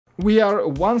We are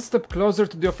one step closer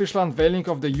to the official unveiling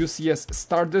of the UCS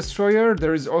Star Destroyer.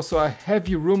 There is also a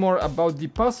heavy rumor about the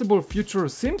possible future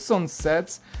Simpsons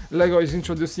sets. LEGO is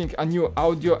introducing a new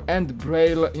audio and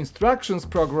Braille instructions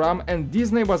program, and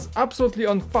Disney was absolutely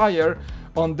on fire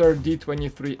on their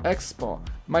D23 Expo.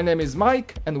 My name is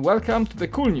Mike and welcome to the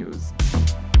cool news.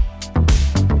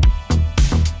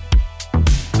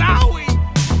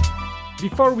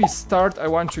 Before we start, I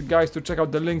want you guys to check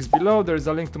out the links below. There is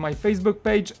a link to my Facebook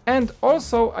page, and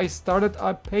also I started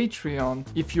a Patreon.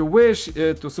 If you wish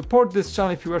to support this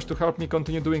channel, if you wish to help me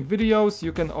continue doing videos,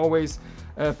 you can always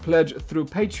pledge through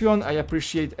Patreon. I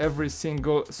appreciate every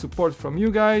single support from you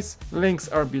guys. Links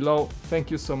are below. Thank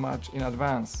you so much in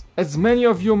advance. As many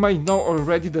of you may know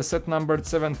already, the set numbered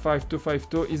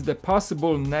 75252 is the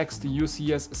possible next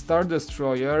UCS Star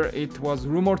Destroyer. It was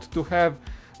rumored to have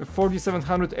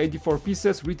 4,784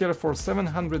 pieces, retail for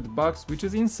 $700, which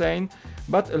is insane,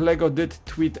 but LEGO did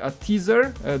tweet a teaser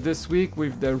this week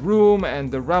with the room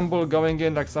and the rumble going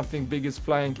in, like something big is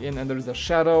flying in, and there's a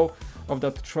shadow of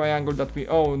that triangle that we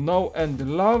all know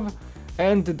and love,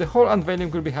 and the whole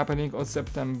unveiling will be happening on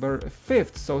September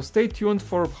 5th, so stay tuned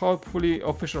for hopefully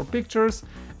official pictures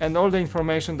and all the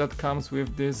information that comes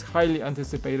with this highly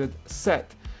anticipated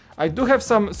set. I do have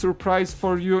some surprise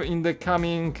for you in the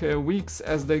coming weeks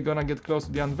as they're gonna get close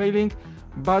to the unveiling,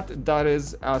 but that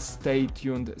is a stay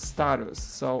tuned status,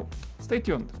 so stay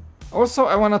tuned. Also,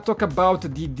 I want to talk about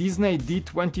the Disney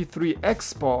D23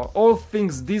 Expo, all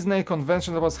things Disney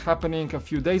convention that was happening a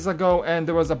few days ago, and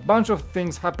there was a bunch of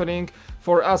things happening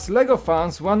for us LEGO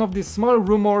fans. One of the small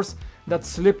rumors that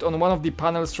slipped on one of the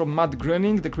panels from Matt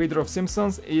Groening, the creator of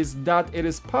Simpsons, is that it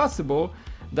is possible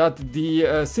that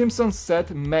the Simpsons set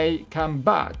may come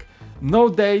back. No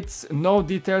dates, no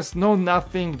details, no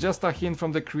nothing, just a hint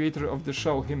from the creator of the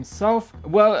show himself.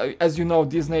 Well, as you know,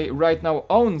 Disney right now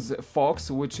owns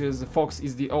Fox, Fox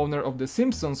is the owner of the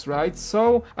Simpsons, right?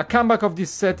 So a comeback of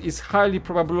this set is highly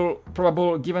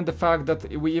probable given the fact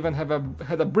that we even had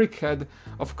a brickhead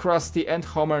of Krusty and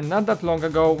Homer not that long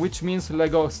ago, which means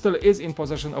LEGO still is in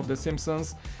possession of the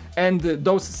Simpsons. And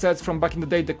those sets from back in the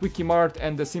day, the Quickie Mart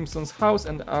and the Simpsons house,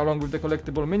 and along with the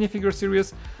collectible minifigure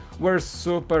series, were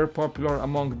super popular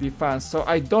among the fans. So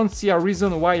I don't see a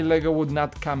reason why LEGO would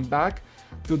not come back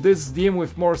to this theme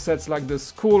with more sets like the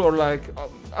school, or like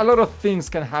a lot of things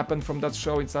can happen from that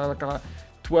show. It's like a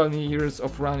 12 years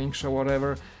of running show,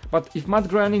 whatever. But if Matt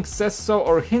Groening says so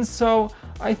or hints so,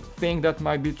 I think that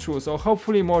might be true. So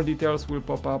hopefully more details will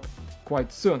pop up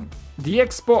quite soon. The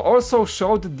expo also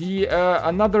showed the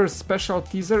another special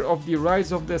teaser of the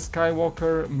Rise of the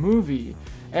Skywalker movie.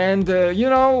 And you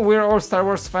know, we're all Star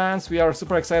Wars fans, we are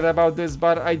super excited about this,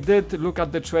 but I did look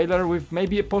at the trailer with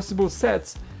maybe possible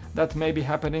sets that may be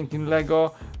happening in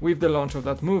LEGO with the launch of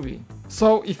that movie.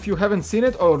 So if you haven't seen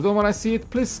it or don't want to see it,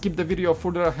 please skip the video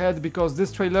further ahead, because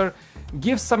this trailer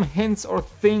gives some hints or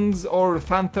things or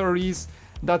fan theories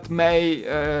that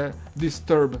may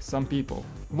disturb some people.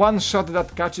 One shot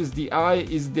that catches the eye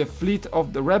is the fleet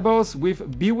of the rebels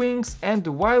with B-Wings and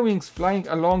Y-Wings flying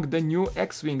along the new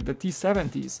X-Wing, the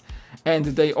T-70s. And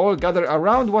they all gather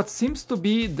around what seems to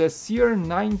be the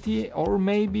CR-90, or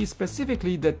maybe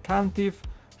specifically the Tantive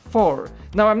 4.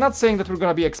 Now, I'm not saying that we're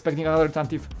gonna be expecting another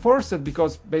Tantive 4 set,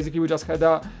 because basically we just had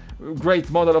a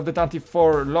great model of the Tantive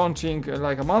 4 launching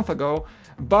like a month ago,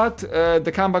 but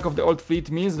the comeback of the old fleet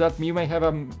means that we may have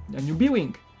a new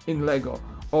B-Wing in LEGO,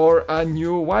 or a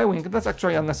new Y-Wing. That's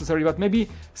actually unnecessary, but maybe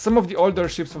some of the older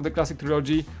ships from the classic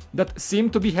trilogy that seem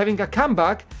to be having a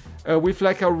comeback with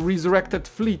like a resurrected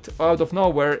fleet out of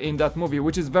nowhere in that movie,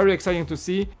 which is very exciting to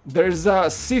see. There's a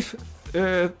Sith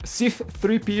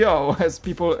 3PO, as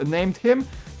people named him.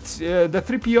 The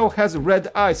 3PO has red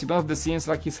eyes in one of the scenes,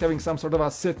 like he's having some sort of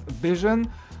a Sith vision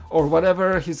or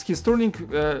whatever. He's turning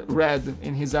red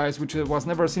in his eyes, which was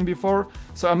never seen before.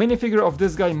 So a minifigure of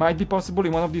this guy might be possible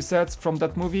in one of these sets from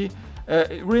that movie.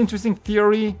 Really interesting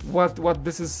theory, what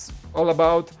this is all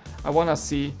about. I wanna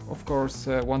see, of course,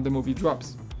 when the movie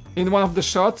drops. In one of the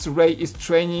shots, Rey is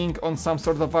training on some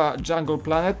sort of a jungle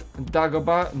planet.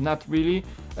 Dagobah, not really,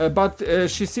 but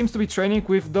she seems to be training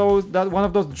with one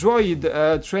of those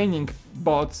droid training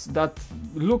bots that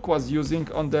Luke was using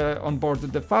on board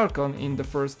the Falcon in the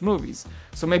first movies.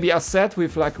 So maybe a set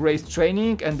with like Rey's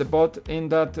training and the bot in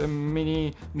that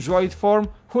mini droid form.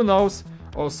 Who knows?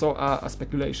 Also a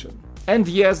speculation. And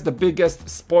yes, the biggest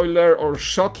spoiler or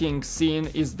shocking scene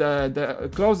is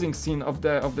the closing scene of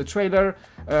the trailer.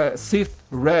 Sith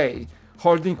Rey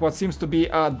holding what seems to be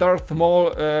a Darth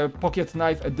Maul pocket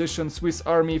knife edition Swiss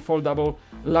Army foldable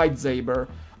lightsaber.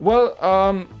 Well,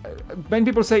 many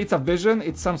people say it's a vision.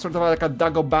 It's some sort of like a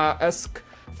Dagobah-esque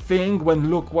thing when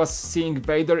Luke was seeing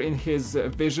Vader in his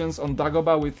visions on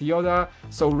Dagobah with Yoda,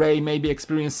 so Rey may be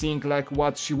experiencing like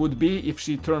what she would be if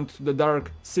she turned to the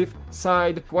dark Sith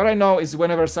side. What I know is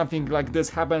whenever something like this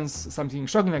happens, something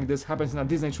shocking like this happens in a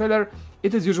Disney trailer,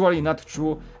 it is usually not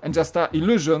true and just an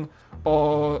illusion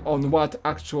on what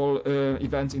actual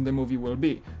events in the movie will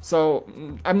be. So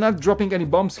I'm not dropping any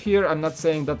bombs here, I'm not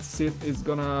saying that Sith is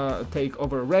gonna take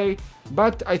over Rey,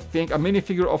 but I think a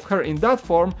minifigure of her in that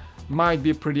form might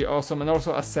be pretty awesome, and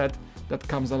also a set that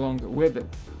comes along with it.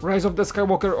 Rise of the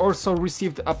Skywalker also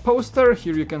received a poster,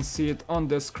 here you can see it on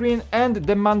the screen, and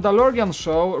the Mandalorian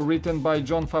show written by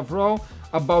Jon Favreau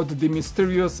about the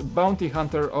mysterious bounty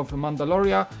hunter of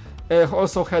Mandalorian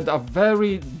also had a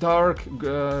very dark,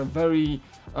 very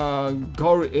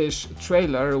gore-ish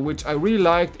trailer, which I really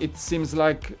liked. It seems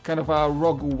like kind of a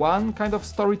Rogue One kind of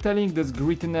storytelling, this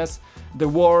grittiness, the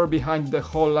war behind the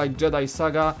whole like Jedi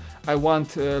saga. I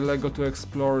want LEGO to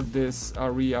explore this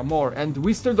area more, and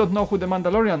we still don't know who the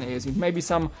Mandalorian is. It may be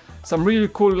some really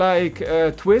cool like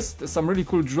twist, some really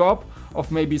cool drop of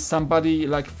maybe somebody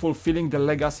like fulfilling the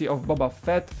legacy of Boba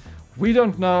Fett. We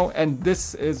don't know, and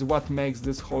this is what makes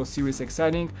this whole series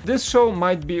exciting. This show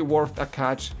might be worth a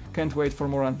catch. Can't wait for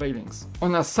more unveilings.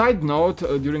 On a side note,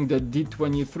 during the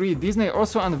D23, Disney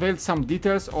also unveiled some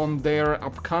details on their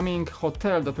upcoming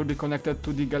hotel that will be connected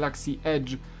to the Galaxy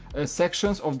Edge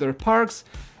sections of their parks.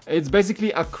 It's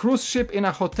basically a cruise ship in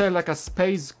a hotel, like a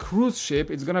space cruise ship.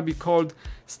 It's gonna be called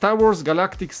Star Wars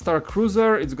Galactic Star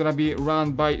Cruiser. It's gonna be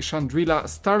run by Chandrila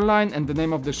Starline, and the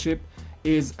name of the ship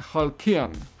is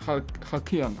Halcyon.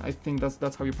 Halcyon, I think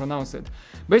that's how you pronounce it.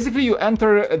 Basically, you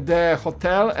enter the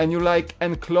hotel and you like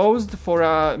enclosed for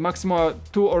a maximum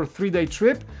 2 or 3 day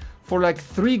trip for like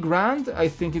 3 grand. I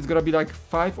think it's gonna be like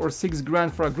 5 or 6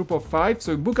 grand for a group of 5.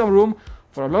 So you book a room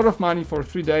for a lot of money for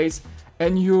 3 days,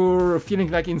 and you're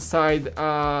feeling like inside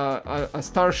a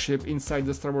starship inside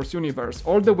the Star Wars universe.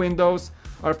 All the windows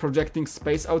are projecting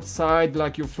space outside,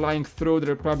 like you're flying through.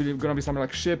 There are probably gonna be some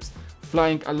like ships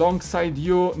flying alongside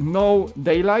you. No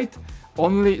daylight,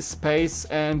 only space,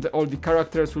 and all the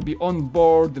characters will be on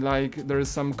board. Like there is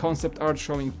some concept art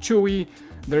showing Chewie.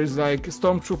 There's like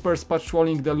stormtroopers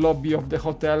patrolling the lobby of the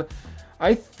hotel.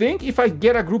 I think if I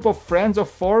get a group of friends of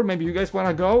 4, maybe you guys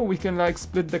wanna go, we can like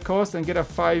split the cost and get a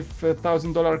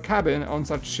 $5,000 cabin on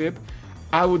such ship.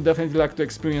 I would definitely like to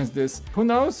experience this. Who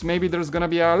knows, maybe there's gonna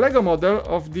be a Lego model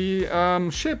of the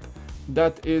ship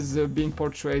that is being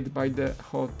portrayed by the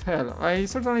hotel. I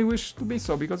certainly wish to be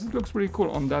so, because it looks really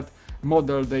cool on that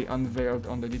model they unveiled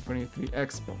on the D23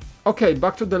 Expo. Okay,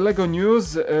 back to the LEGO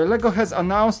news. LEGO has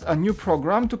announced a new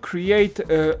program to create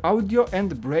audio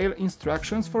and Braille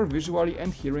instructions for visually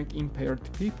and hearing impaired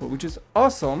people, which is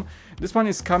awesome. This one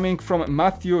is coming from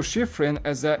Matthew Schifrin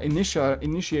as an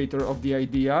initiator of the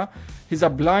idea. He's a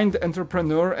blind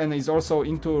entrepreneur and is also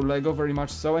into LEGO very much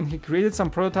so, and he created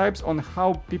some prototypes on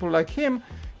how people like him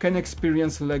can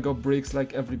experience LEGO bricks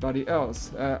like everybody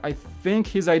else. I think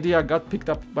his idea got picked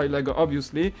up by LEGO,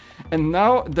 obviously, and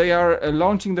now they are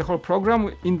launching the whole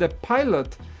program. In the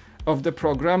pilot of the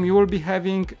program, you will be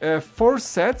having 4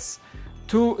 sets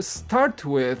to start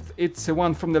with. It's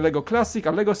one from the LEGO Classic,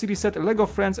 a LEGO City set, a LEGO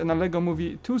Friends, and a LEGO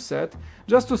Movie 2 set,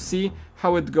 just to see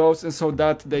how it goes, and so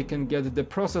that they can get the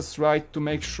process right to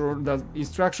make sure that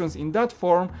instructions in that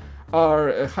form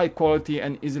are high quality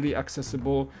and easily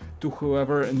accessible to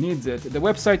whoever needs it. The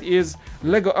website is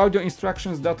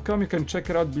legoaudioinstructions.com. You can check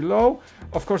it out below.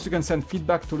 Of course, you can send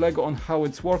feedback to LEGO on how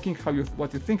it's working,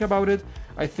 what you think about it.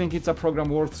 I think it's a program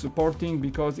worth supporting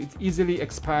because it easily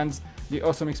expands the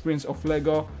awesome experience of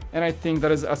LEGO, and I think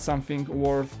that is something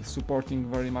worth supporting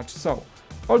very much so.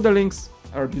 All the links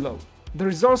are below. There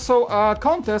is also a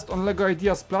contest on LEGO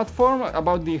Ideas platform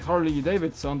about the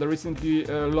Harley-Davidson, the recently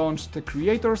launched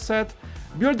creator set.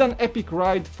 Build an epic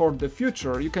ride for the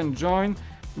future. You can join.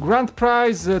 Grand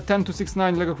prize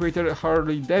 10269 LEGO creator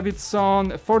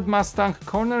Harley-Davidson, Ford Mustang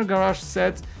corner garage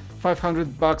set,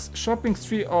 $500 shopping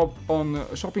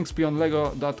spree on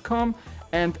lego.com,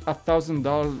 and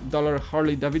 $1,000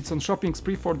 Harley-Davidson shopping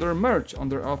spree for their merch on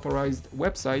their authorized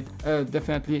website.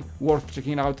 Definitely worth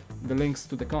checking out. The links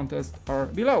to the contest are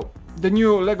below. The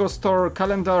new LEGO Store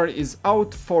calendar is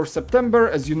out for September.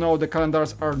 As you know, the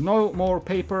calendars are no more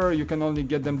paper, you can only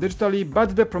get them digitally,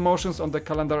 but the promotions on the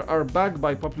calendar are back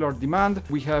by popular demand.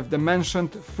 We have the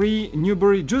mentioned free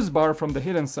Newberry juice bar from the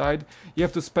Hidden Side. You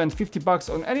have to spend $50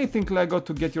 on anything LEGO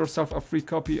to get yourself a free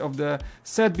copy of the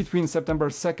set between September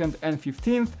 2nd and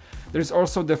 15th. There is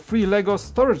also the free LEGO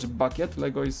storage bucket.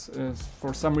 LEGO is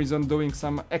for some reason doing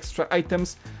some extra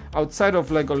items outside of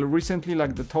LEGO recently,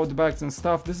 like the tote bags and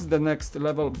stuff. This is the next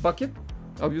level bucket.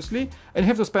 obviously, and you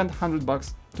have to spend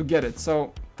 $100 to get it.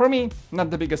 So for me, not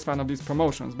the biggest fan of these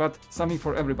promotions, but something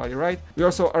for everybody, right? We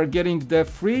also are getting the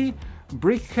free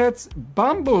Brickhead's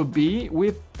Bumblebee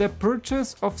with the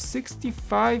purchase of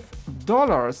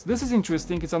 $65. This is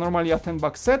interesting. It's normally a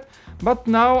 $10 set, but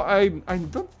now I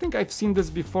don't think I've seen this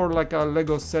before, like a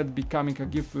Lego set becoming a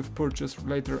gift with purchase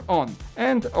later on.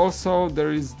 And also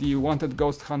there is the Wanted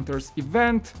Ghost Hunters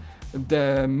event,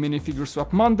 the minifigure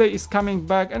swap Monday is coming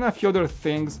back, and a few other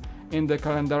things in the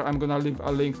calendar. I'm gonna leave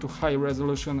a link to high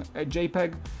resolution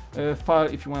JPEG file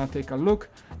if you wanna take a look,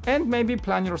 and maybe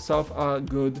plan yourself a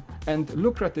good and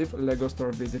lucrative Lego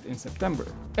store visit in September.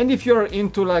 And if you're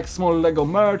into like small Lego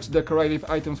merch, decorative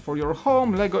items for your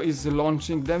home, Lego is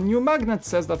launching the new magnet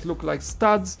sets that look like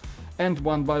studs and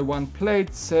 1x1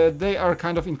 plates. They are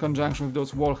kind of in conjunction with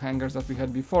those wall hangers that we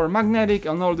had before, magnetic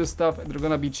and all this stuff. They're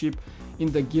gonna be cheap in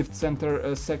the gift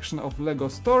center section of Lego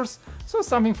stores, so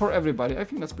something for everybody. I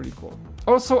think that's pretty cool.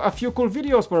 Also, a few cool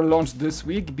videos were launched this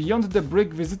week. Beyond the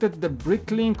Brick visited the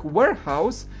Bricklink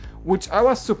warehouse, which I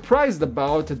was surprised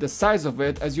about the size of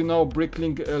it. As you know,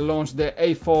 Bricklink launched the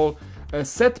AFOL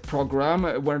set program,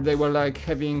 where they were like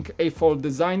having AFOL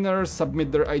designers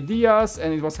submit their ideas,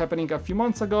 and it was happening a few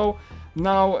months ago.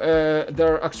 Now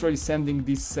they're actually sending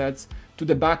these sets to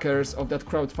the backers of that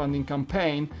crowdfunding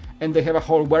campaign, and they have a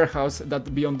whole warehouse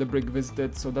that Beyond the Brick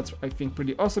visited, so that's, I think,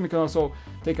 pretty awesome. You can also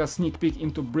take a sneak peek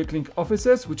into Bricklink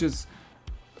offices, which is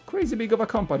crazy big of a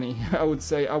company. I would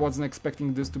say I wasn't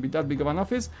expecting this to be that big of an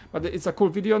office, but it's a cool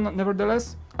video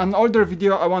nevertheless. An older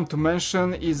video I want to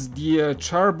mention is the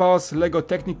Charboss Lego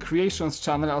Technic Creations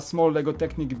channel, a small Lego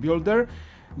Technic builder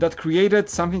that created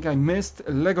something I missed,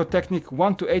 Lego Technic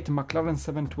 1-8 McLaren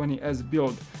 720S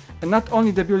build. And not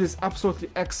only the build is absolutely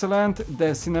excellent,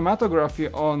 the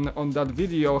cinematography on that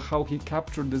video, how he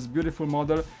captured this beautiful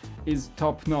model, is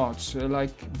top notch,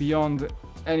 like beyond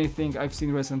anything I've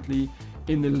seen recently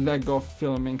in the Lego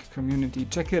filming community.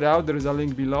 Check it out, there is a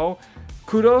link below.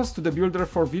 Kudos to the builder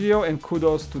for video, and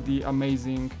kudos to the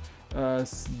amazing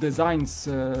design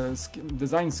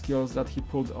skills that he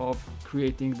pulled off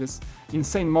creating this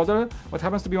insane model, what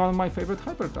happens to be one of my favorite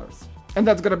hypercars. And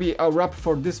that's gonna be a wrap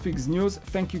for this week's news.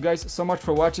 Thank you guys so much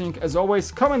for watching. As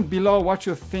always, comment below what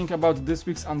you think about this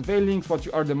week's unveilings, what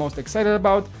you are the most excited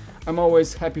about. I'm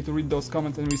always happy to read those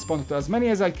comments and respond to as many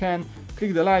as I can.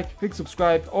 Click the like, click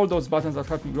subscribe, all those buttons that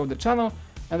help me grow the channel.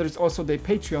 And there is also the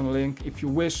Patreon link if you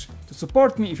wish to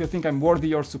support me, if you think I'm worthy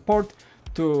your support,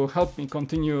 to help me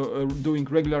continue doing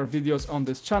regular videos on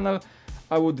this channel.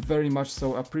 I would very much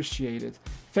so appreciate it.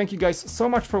 Thank you guys so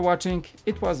much for watching.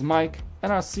 It was Mike,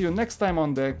 and I'll see you next time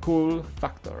on the Cool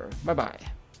Factor. Bye bye.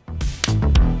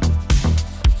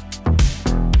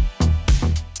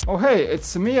 Oh hey,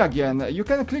 it's me again. You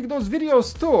can click those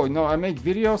videos too. You know, I make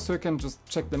videos, so you can just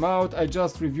check them out. I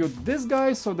just reviewed this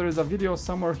guy, so there is a video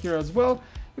somewhere here as well.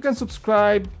 You can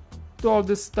subscribe to all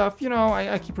this stuff. You know,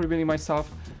 I keep revealing myself.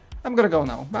 I'm gonna go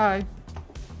now. Bye.